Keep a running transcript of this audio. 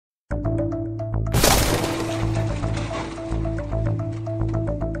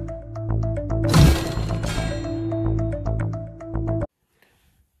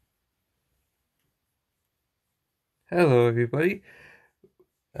Hello everybody,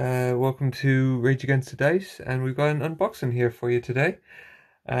 welcome to Rage Against the Dice, and we've got an unboxing here for you today.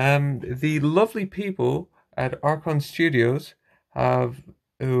 The lovely people at Archon Studios have,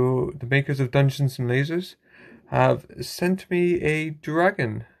 the makers of Dungeons and Lasers, have sent me a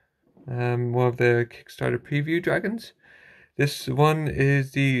dragon, one of their Kickstarter preview dragons. This one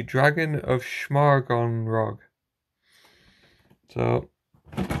is the Dragon of Schmargonrog. So,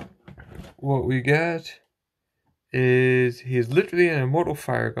 what we get is he is literally an immortal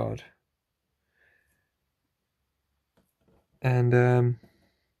fire god. And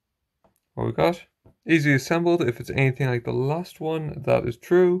what we got? Easily assembled. If it's anything like the last one, that is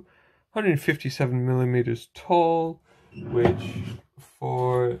true. 157 millimeters tall, which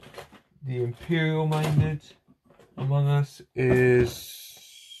for the Imperial minded among us is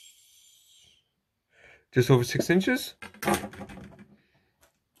just over 6 inches.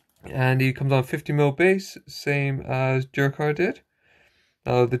 And he comes on 50mm base, same as Durkar did.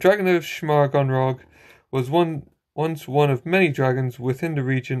 The Dragon of Schmargonrog was once one of many dragons within the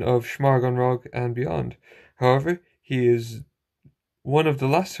region of Schmargonrog and beyond. However, he is one of the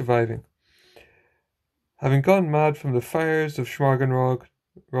last surviving. Having gone mad from the fires of Schmargonrog,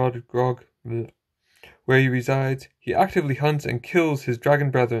 where he resides, he actively hunts and kills his dragon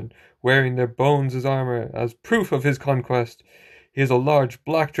brethren, wearing their bones as armor as proof of his conquest. He is a large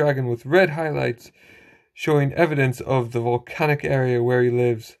black dragon with red highlights, showing evidence of the volcanic area where he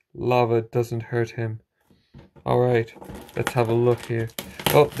lives. Lava doesn't hurt him. Alright, let's have a look here.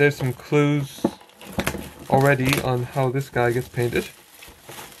 Oh, there's some clues already on how this guy gets painted.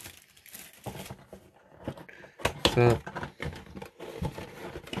 So,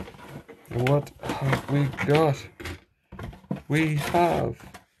 what have we got? We have,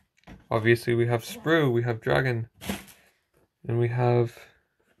 obviously we have sprue, we have dragon, and we have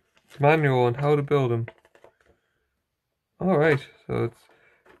manual on how to build him. Alright, so it's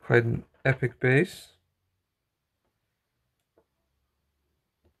quite an epic base.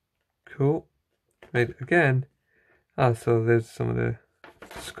 Cool. Right, again. So there's some of the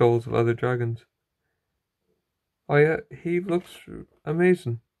skulls of other dragons. Oh yeah, he looks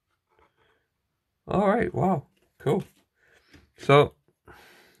amazing. Alright, wow, cool. So,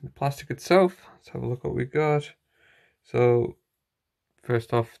 the plastic itself, let's have a look what we got. So,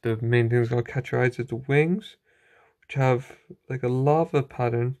 first off, the main thing that's going to catch your eyes is the wings, which have like a lava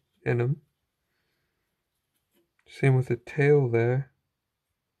pattern in them. Same with the tail there.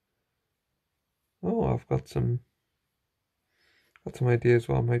 Oh, I've got some ideas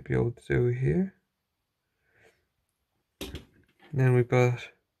what I might be able to do here. And then we've got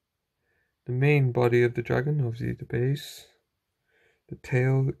the main body of the dragon, obviously the base. The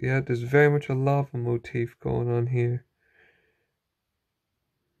tail, yeah, there's very much a lava motif going on here.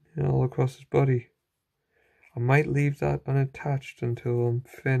 And all across his body. I might leave that unattached until I'm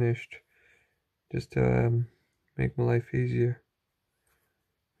finished, just to make my life easier.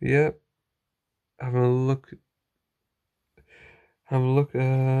 Yep. Having a look.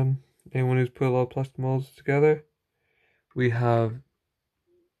 Anyone who's put a lot of plastic molds together, we have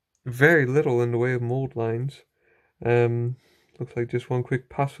very little in the way of mold lines. Looks like just one quick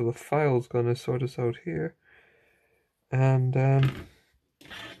pass with a file is gonna sort us out here. And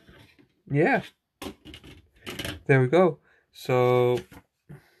yeah, there we go. So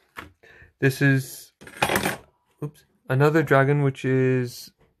this is another dragon which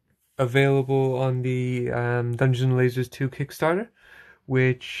is available on the Dungeons and Lasers 2 Kickstarter,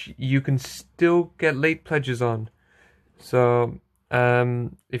 which you can still get late pledges on. So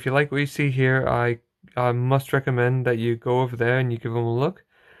if you like what you see here, I must recommend that you go over there and you give them a look.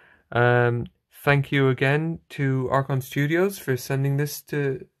 Thank you again to Archon Studios for sending this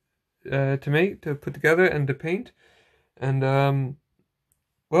to me to put together and to paint. And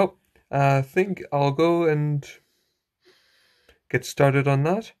well, I think I'll go and get started on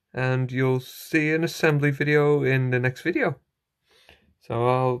that, and you'll see an assembly video in the next video. So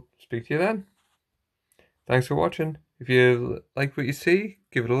I'll speak to you then. Thanks for watching. If you like what you see,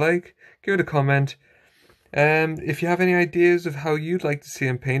 give it a like, give it a comment. If you have any ideas of how you'd like to see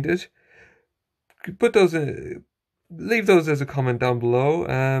them painted, put those in, leave those as a comment down below.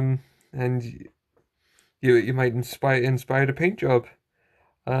 And you might inspire the paint job.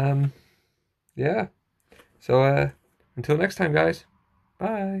 Yeah. So until next time, guys.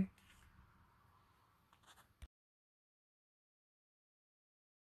 Bye.